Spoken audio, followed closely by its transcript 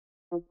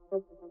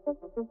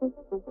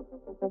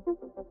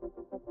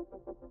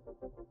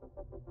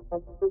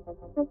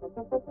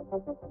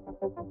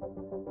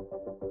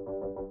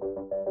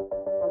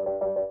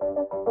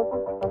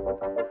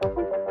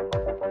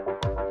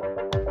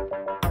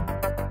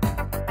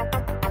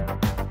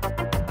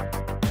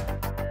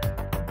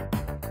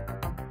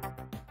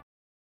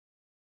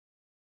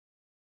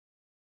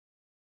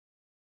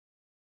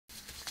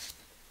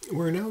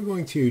We're now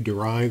going to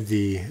derive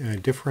the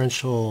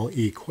differential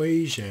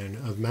equation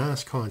of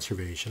mass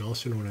conservation,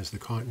 also known as the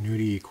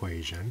continuity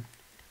equation.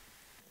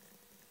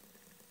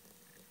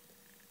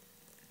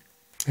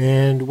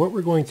 And what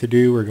we're going to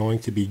do, we're going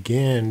to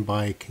begin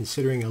by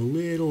considering a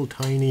little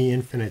tiny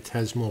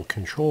infinitesimal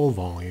control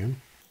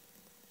volume.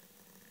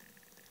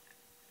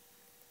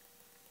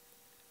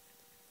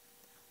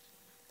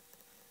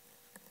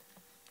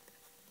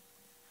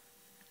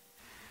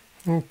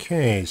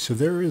 Okay, so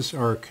there is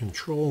our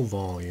control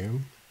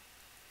volume.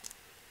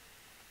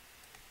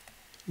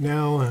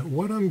 Now,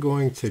 what I'm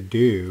going to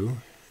do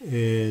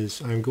is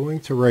I'm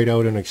going to write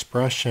out an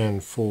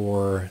expression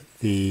for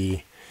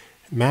the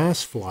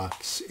mass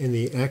flux in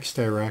the x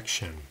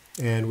direction.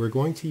 And we're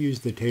going to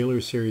use the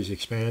Taylor series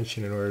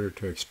expansion in order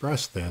to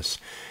express this.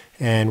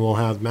 And we'll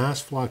have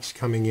mass flux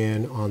coming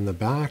in on the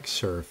back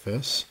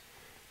surface,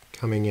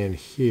 coming in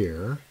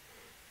here.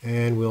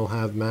 And we'll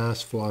have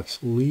mass flux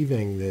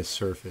leaving this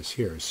surface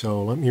here.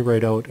 So let me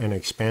write out an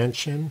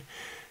expansion,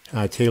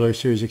 Taylor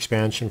series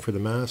expansion for the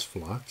mass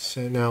flux.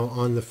 And now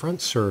on the front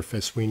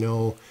surface, we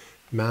know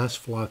mass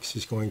flux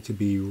is going to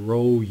be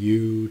rho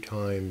u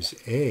times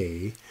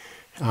A.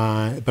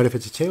 But if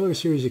it's a Taylor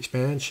series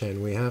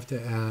expansion, we have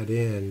to add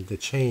in the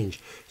change.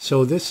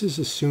 So this is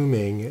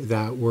assuming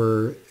that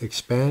we're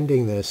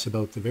expanding this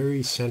about the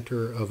very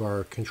center of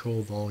our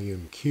control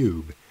volume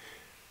cube.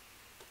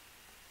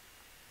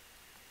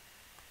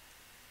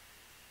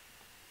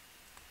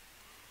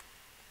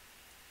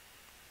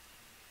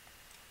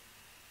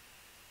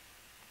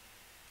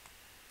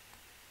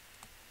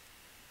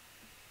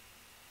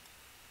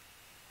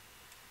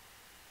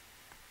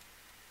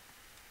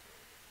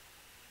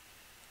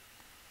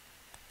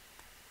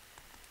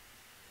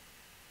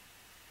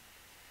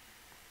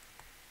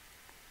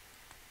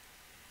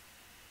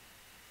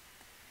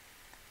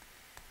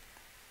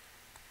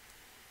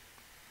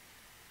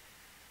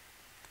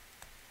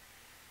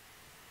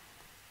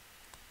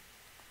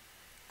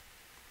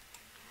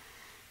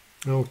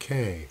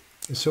 Okay,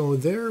 so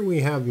there we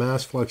have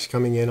mass flux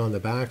coming in on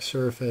the back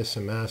surface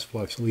and mass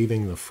flux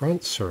leaving the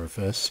front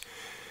surface.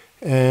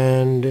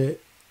 And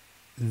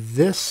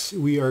this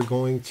we are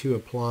going to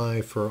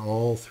apply for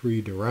all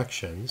three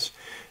directions.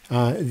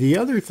 The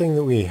other thing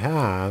that we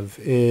have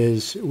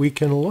is we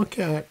can look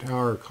at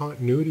our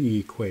continuity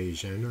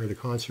equation, or the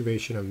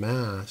conservation of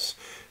mass,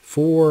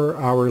 for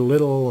our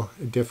little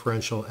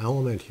differential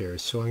element here.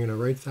 So I'm going to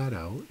write that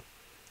out.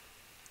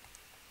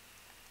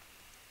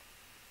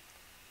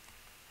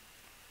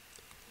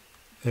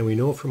 And we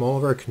know from all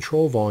of our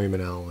control volume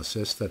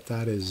analysis that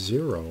that is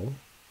 0.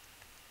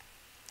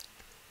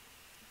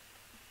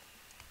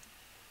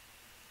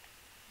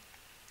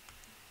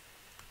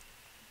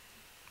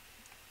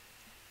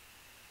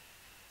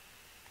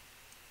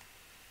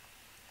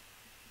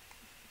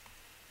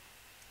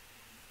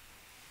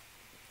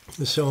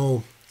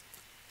 So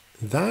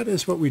that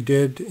is what we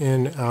did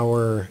in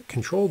our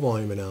control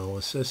volume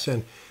analysis.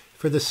 And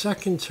for the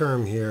second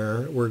term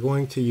here, we're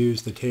going to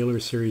use the Taylor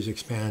series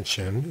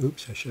expansion.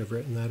 Oops, I should have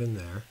written that in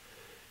there.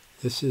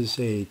 This is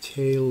a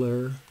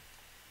Taylor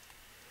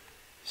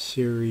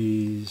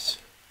series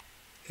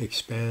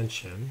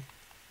expansion.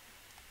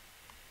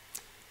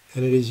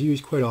 And it is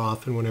used quite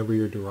often whenever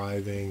you're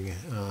deriving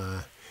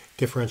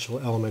differential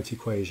element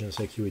equations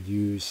like you would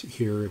use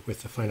here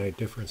with the finite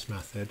difference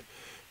method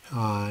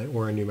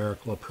or a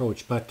numerical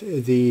approach. But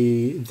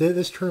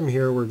this term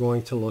here we're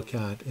going to look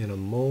at in a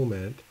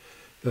moment.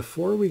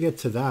 Before we get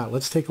to that,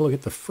 let's take a look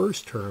at the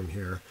first term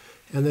here.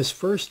 And this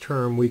first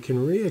term, we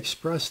can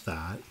re-express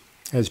that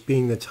as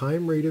being the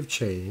time rate of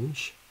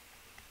change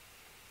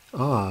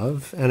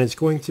of, and it's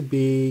going to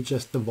be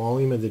just the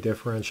volume of the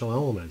differential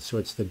element. So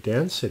it's the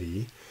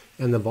density,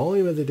 and the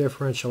volume of the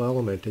differential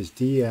element is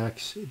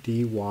dx,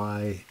 dy,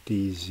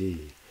 dz.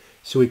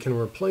 So we can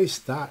replace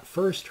that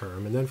first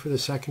term, and then for the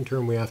second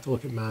term we have to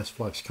look at mass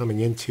flux coming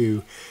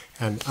into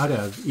and out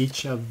of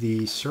each of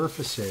the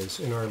surfaces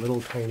in our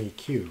little tiny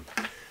cube.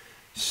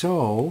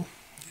 So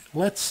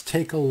let's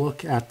take a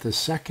look at the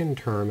second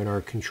term in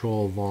our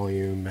control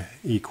volume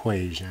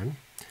equation.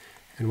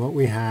 And what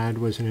we had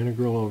was an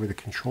integral over the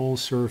control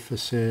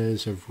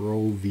surfaces of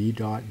rho v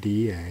dot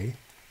dA.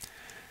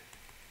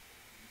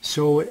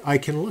 So I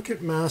can look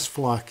at mass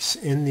flux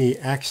in the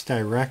x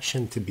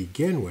direction to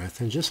begin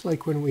with, and just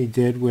like when we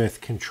did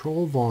with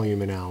control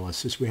volume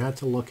analysis, we had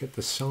to look at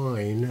the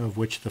sign of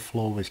which the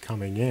flow was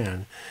coming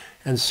in.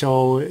 And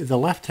so the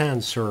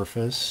left-hand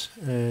surface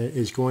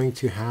is going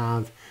to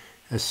have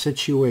a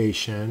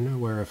situation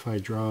where if I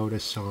draw out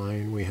a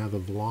sign, we have a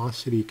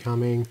velocity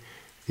coming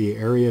The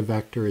area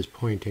vector is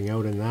pointing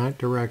out in that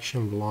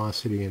direction,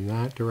 velocity in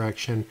that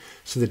direction.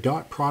 So the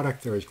dot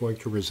product there is going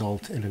to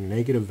result in a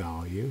negative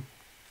value.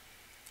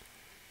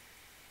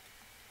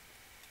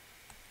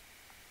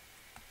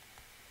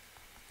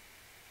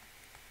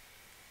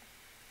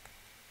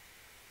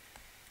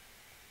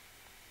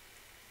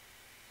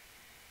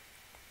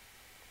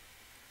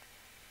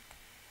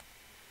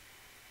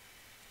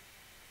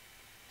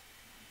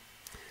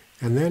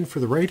 And then for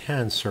the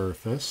right-hand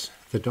surface,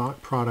 the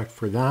dot product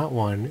for that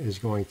one is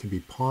going to be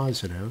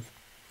positive.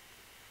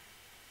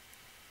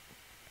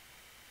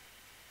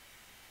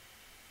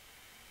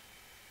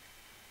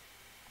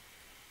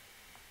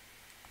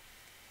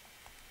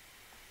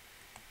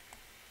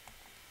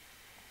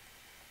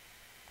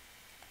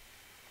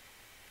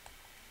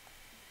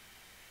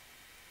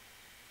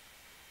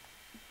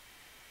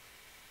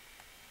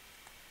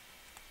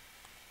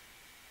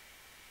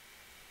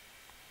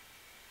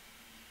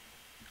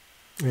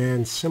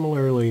 And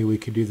similarly, we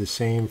could do the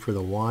same for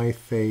the Y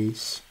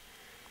face,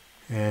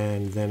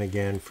 and then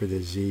again for the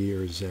Z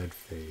or Z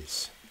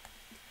face.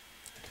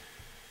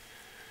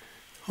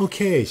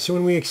 Okay, so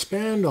when we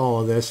expand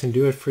all of this and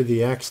do it for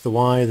the X, the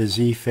Y, the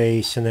Z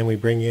face, and then we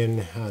bring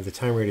in the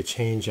time rate of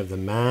change of the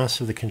mass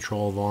of the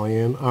control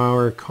volume,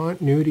 our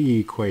continuity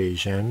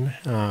equation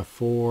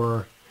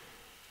for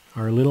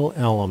our little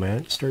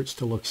element starts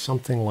to look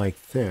something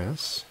like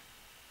this.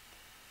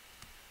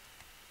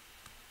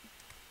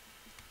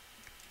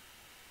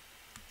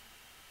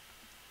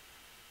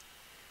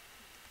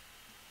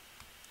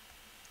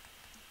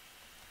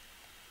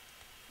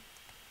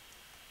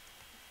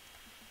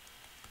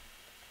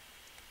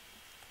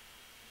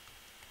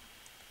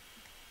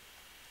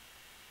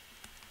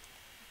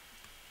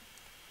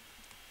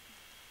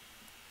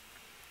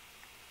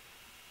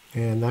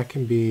 And that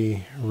can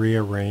be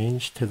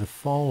rearranged to the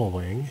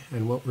following.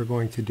 And what we're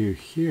going to do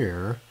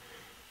here,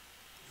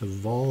 the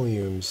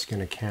volume's going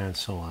to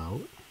cancel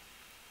out.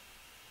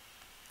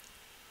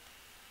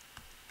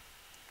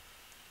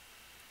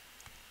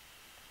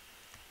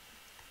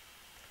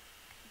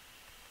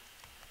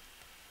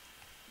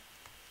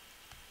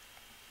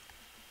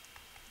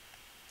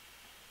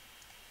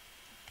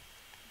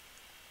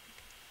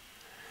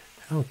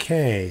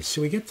 Okay,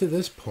 so we get to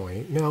this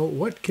point. Now,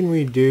 what can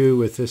we do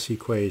with this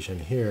equation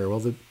here? Well,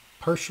 the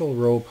partial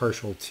rho,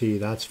 partial t,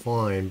 that's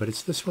fine, but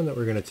it's this one that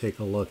we're going to take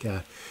a look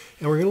at.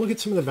 And we're going to look at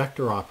some of the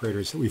vector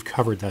operators that we've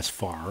covered thus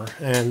far.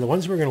 And the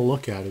ones we're going to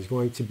look at is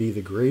going to be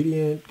the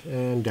gradient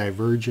and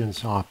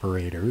divergence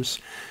operators.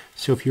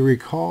 So if you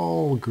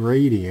recall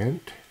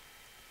gradient,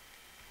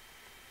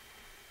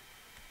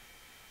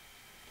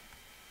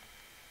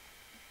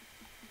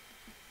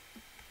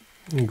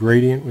 and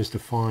gradient was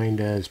defined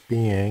as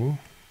being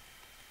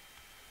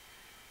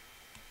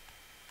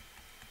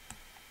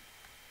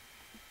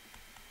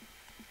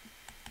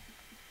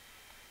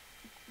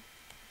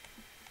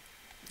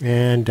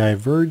and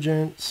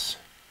divergence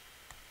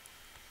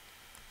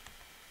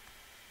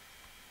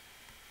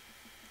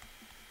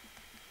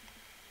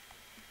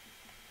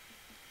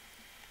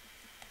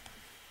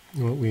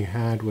what we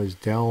had was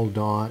del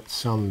dot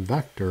some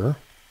vector.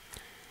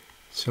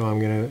 So I'm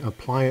going to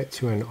apply it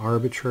to an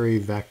arbitrary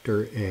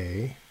vector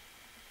A.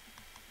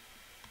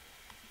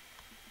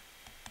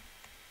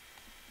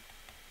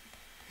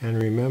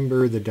 And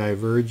remember, the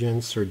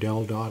divergence or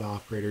del dot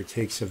operator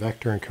takes a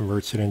vector and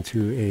converts it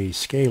into a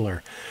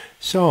scalar.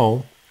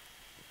 So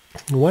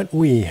what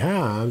we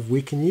have,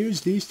 we can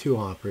use these two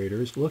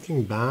operators.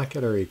 Looking back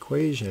at our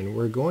equation,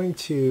 we're going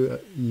to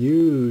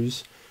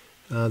use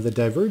the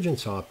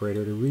divergence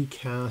operator to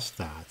recast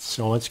that.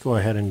 So let's go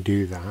ahead and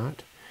do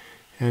that.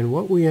 And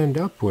what we end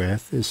up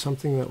with is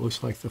something that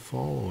looks like the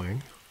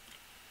following.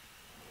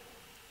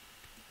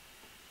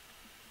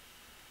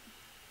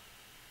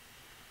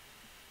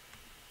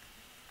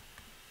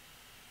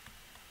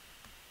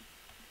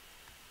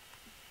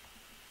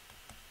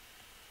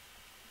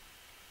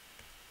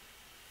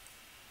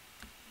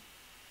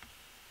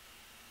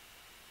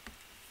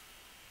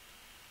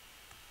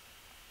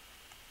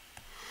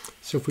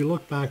 So if we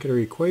look back at our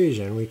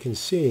equation, we can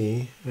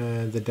see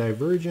the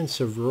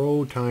divergence of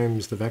rho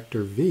times the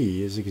vector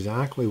v is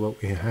exactly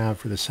what we have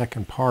for the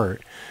second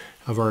part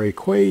of our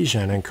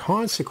equation, and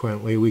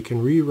consequently we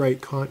can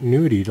rewrite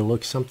continuity to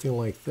look something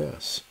like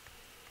this.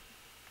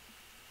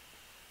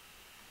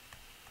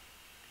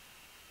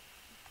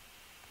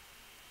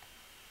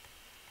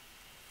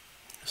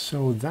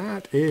 So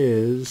that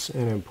is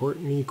an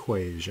important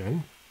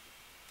equation.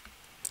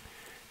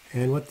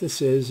 And what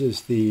this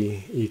is the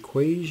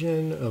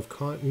equation of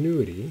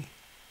continuity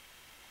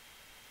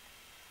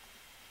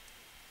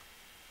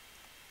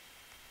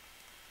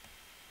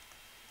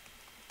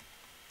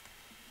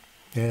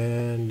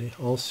and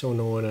also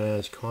known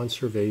as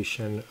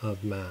conservation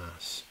of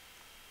mass.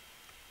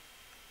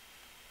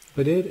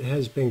 But it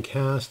has been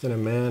cast in a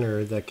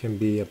manner that can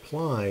be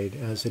applied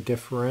as a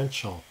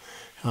differential.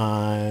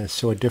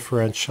 So a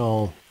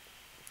differential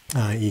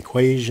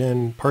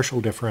equation,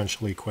 partial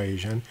differential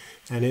equation,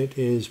 and it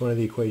is one of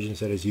the equations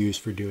that is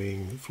used for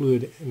doing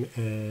fluid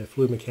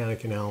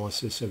mechanic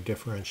analysis of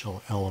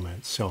differential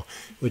elements. So,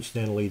 which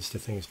then leads to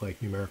things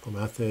like numerical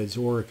methods,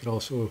 or it could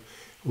also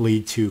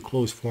lead to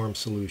closed form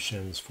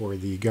solutions for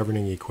the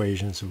governing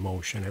equations of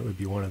motion. It would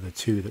be one of the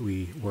two that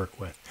we work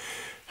with.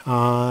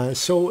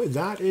 So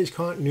that is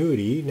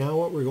continuity. Now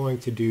what we're going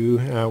to do,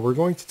 we're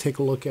going to take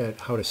a look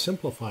at how to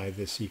simplify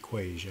this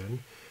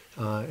equation,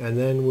 and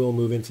then we'll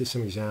move into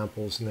some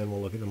examples, and then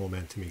we'll look at the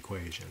momentum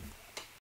equation.